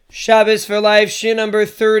Shabbos for Life, Shin number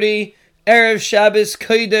 30, Erev Shabbos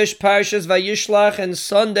Kodesh, Parshas Vayishlach, and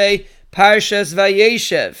Sunday, Parshas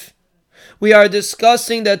Vayeshev. We are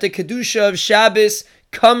discussing that the Kedusha of Shabbos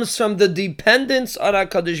comes from the dependence on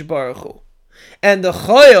HaKadosh Baruch Hu. And the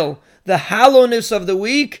Choyel, the hollowness of the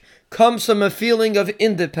week, comes from a feeling of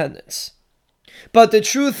independence. But the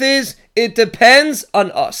truth is, it depends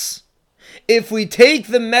on us. If we take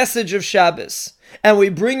the message of Shabbos and we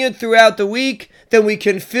bring it throughout the week, then we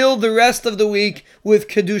can fill the rest of the week with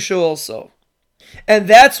Kedusha also. And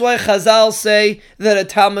that's why Chazal say that a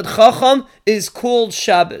Talmid Chacham is called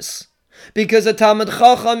Shabbos. Because a Talmid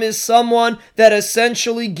Chacham is someone that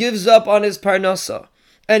essentially gives up on his Parnasa.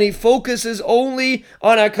 And he focuses only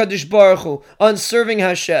on HaKadosh Baruch Hu, on serving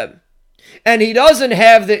Hashem. And he doesn't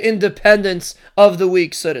have the independence of the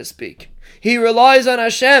week, so to speak. He relies on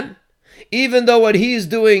Hashem. Even though what he is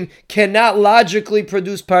doing cannot logically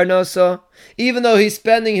produce Parnasa, even though he's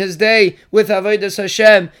spending his day with Avodas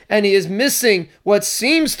Hashem, and he is missing what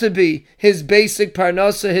seems to be his basic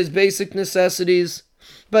Parnasa, his basic necessities,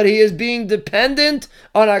 but he is being dependent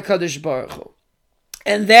on HaKadosh Baruch Hu.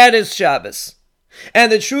 And that is Shabbos.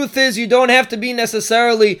 And the truth is, you don't have to be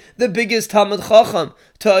necessarily the biggest Talmid Chacham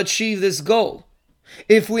to achieve this goal.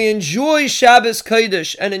 If we enjoy Shabbos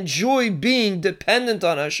Kodesh and enjoy being dependent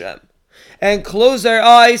on Hashem, and close our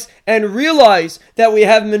eyes and realize that we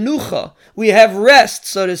have menucha, we have rest,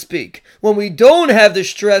 so to speak, when we don't have the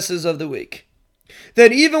stresses of the week.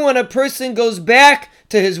 That even when a person goes back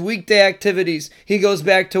to his weekday activities, he goes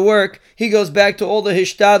back to work, he goes back to all the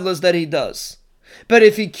hishtadlas that he does. But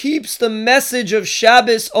if he keeps the message of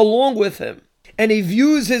Shabbos along with him, and he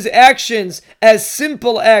views his actions as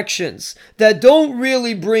simple actions that don't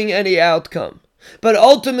really bring any outcome, but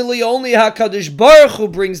ultimately only HaKadosh Baruch Hu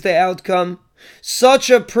brings the outcome, such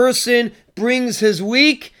a person brings his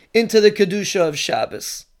week into the Kedusha of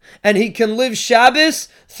Shabbos. And he can live Shabbos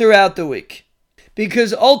throughout the week.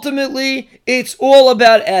 Because ultimately, it's all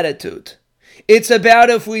about attitude. It's about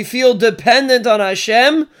if we feel dependent on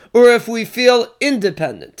Hashem or if we feel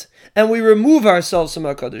independent. And we remove ourselves from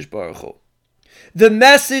HaKadosh Baruch Hu. The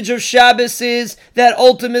message of Shabbos is that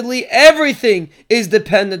ultimately everything is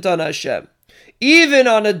dependent on Hashem. Even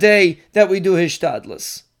on a day that we do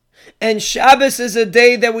Hishtadlus. And Shabbos is a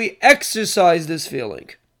day that we exercise this feeling.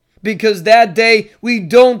 Because that day we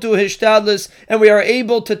don't do Hishtadlus and we are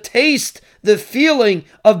able to taste the feeling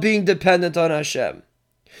of being dependent on Hashem.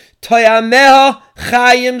 Toyameha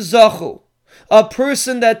chayim zachu. A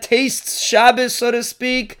person that tastes Shabbos, so to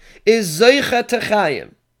speak, is zoicha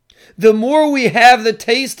techayim. The more we have the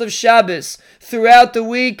taste of Shabbos throughout the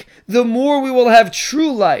week, the more we will have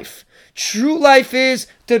true life. True life is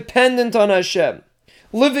dependent on Hashem.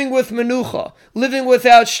 Living with menucha, living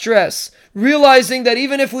without stress, realizing that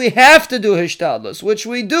even if we have to do hishtadlus, which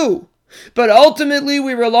we do, but ultimately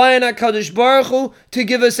we rely on HaKadosh Baruch Hu to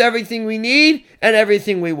give us everything we need and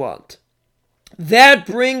everything we want. That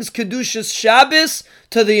brings Kedushas Shabbos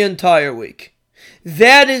to the entire week.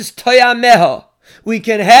 That is Toyameha. We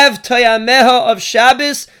can have Toyameha of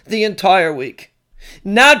Shabbos the entire week.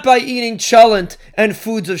 Not by eating cholent and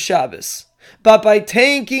foods of Shabbos, but by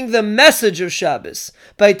taking the message of Shabbos,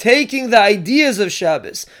 by taking the ideas of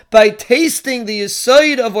Shabbos, by tasting the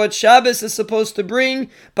yesod of what Shabbos is supposed to bring,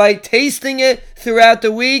 by tasting it throughout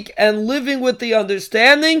the week and living with the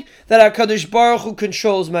understanding that HaKadosh Baruch Hu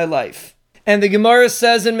controls my life. And the Gemara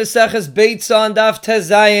says in Maseches Beitza on Daf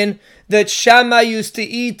Tezayin that Shammai used to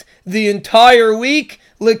eat the entire week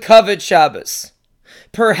l'kavod Shabbos.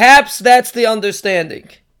 Perhaps that's the understanding.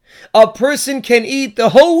 A person can eat the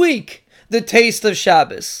whole week the taste of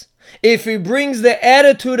Shabbos if he brings the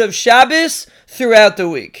attitude of Shabbos throughout the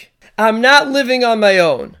week. I'm not living on my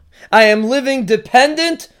own. I am living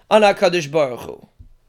dependent on HaKadosh Baruch Hu.